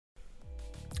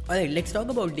Alright, let's talk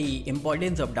about the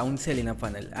importance of downsell in a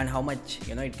funnel and how much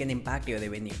it can impact your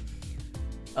revenue.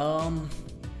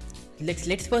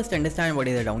 Let's first understand what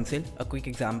is a downsell. A quick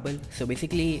example. So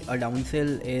basically, a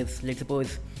downsell is, let's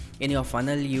suppose in your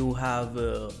funnel you have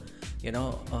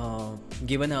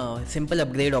given a simple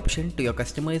upgrade option to your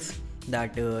customers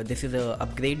that this is a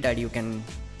upgrade that you can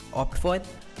opt for,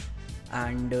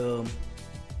 and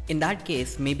in that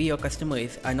case maybe your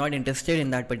customers are not interested in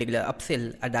that particular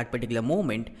upsell at that particular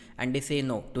moment, and they say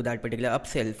no to that particular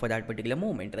upsell for that particular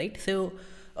moment, right? So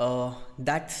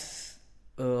that's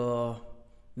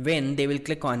when they will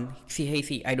click on,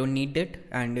 see, I don't need it,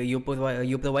 and you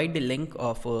provide the link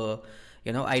of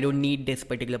I don't need this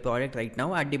particular product right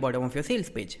now at the bottom of your sales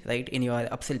page, right, in your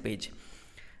upsell page.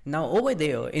 Now over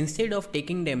there, instead of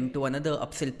taking them to another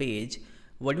upsell page,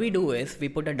 what we do is we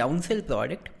put a downsell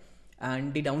product,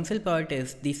 and the downsell product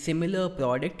is the similar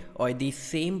product or the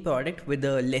same product with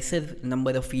a lesser number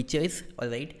of features,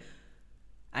 alright,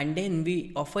 and then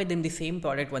we offer them the same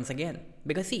product once again,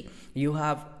 because see, you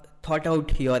have thought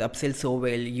out your upsell so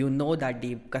well, you know that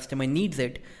the customer needs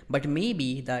it, but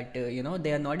maybe that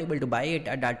they are not able to buy it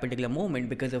at that particular moment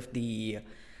because of the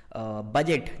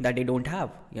budget that they don't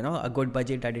have, a good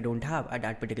budget that they don't have at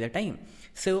that particular time.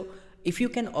 So if you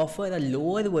can offer a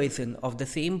lower version of the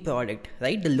same product,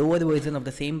 right, the lower version of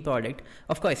the same product,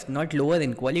 of course not lower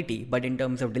in quality but in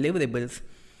terms of deliverables,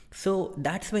 so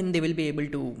that's when they will be able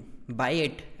to buy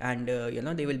it, and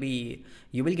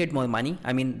you will get more money.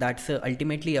 I mean, that's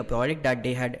ultimately a product that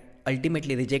they had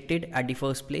ultimately rejected at the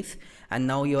first place, and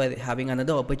now you are having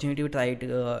another opportunity to try it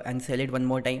and sell it one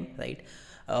more time, right?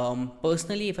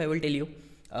 Personally, if I will tell you,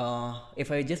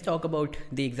 if I just talk about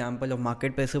the example of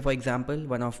MarketPeso, for example,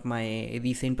 one of my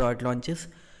recent product launches.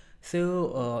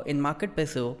 So in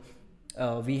MarketPeso,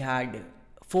 we had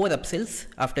 4 upsells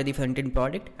after the front-end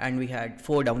product, and we had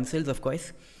 4 downsells, of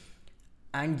course.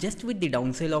 And just with the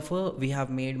downsell offer, we have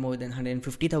made more than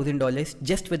 $150,000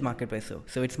 just with MarketPeso.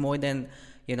 So it's more than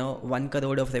 1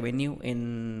 crore of revenue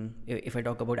in, if I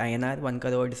talk about INR, 1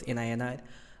 crore in INR.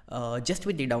 Just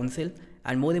with the downsell,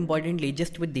 and more importantly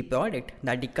just with the product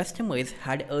that the customers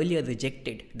had earlier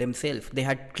rejected themselves. They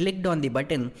had clicked on the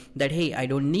button that hey, I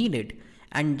don't need it,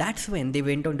 and that's when they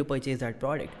went on to purchase that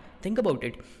product. Think about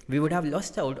it, we would have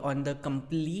lost out on the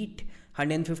complete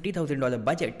 $150,000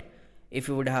 budget if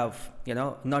we would have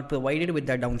not provided with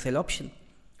that downsell option.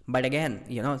 But again,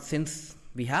 since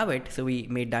we have it, so we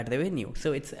made that revenue.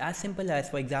 So it's as simple as,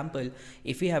 for example,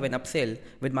 if we have an upsell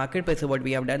with MarketPeso, what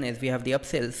we have done is we have the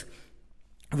upsells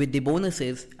with the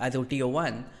bonuses as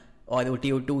OTO1 or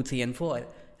OTO2, 3 and 4,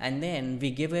 and then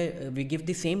we give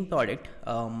the same product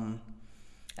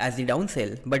as the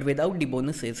downsell but without the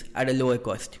bonuses at a lower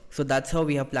cost. So that's how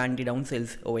we have planned the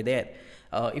downsells over there.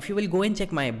 If you will go and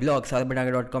check my blog,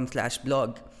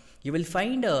 saurabhbhadagara.com/blog, you will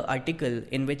find an article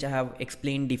in which I have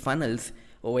explained the funnels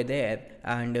over there,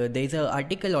 and there's an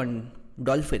article on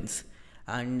dolphins,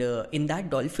 and in that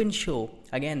dolphin show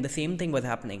again the same thing was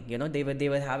happening. They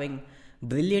were having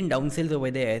brilliant downsells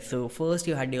over there. So first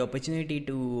you had the opportunity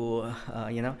to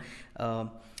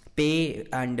pay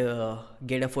and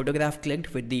get a photograph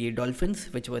clicked with the dolphins,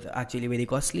 which was actually very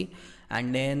costly,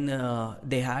 and then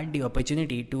they had the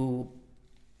opportunity to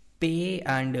pay,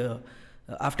 and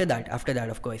after that,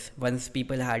 of course, once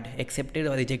people had accepted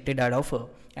or rejected that offer,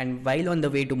 and while on the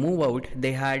way to move out,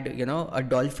 they had a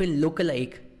dolphin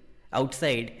lookalike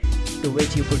outside to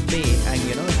which you could pay and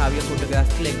have your photograph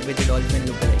clicked with the dolphin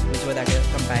lookalike, which was at a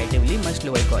comparatively much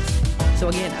lower cost. So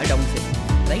again, a downsell,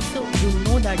 right? So you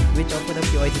know that which offer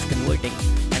of yours is converting,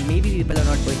 and maybe people are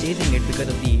not purchasing it because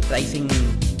of the pricing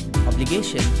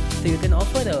obligation. So you can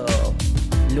offer a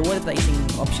lower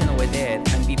pricing option over there,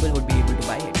 and people would be able to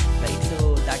buy it, right?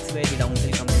 So that's where the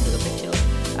downsell comes into the picture,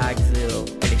 adds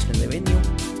additional revenue,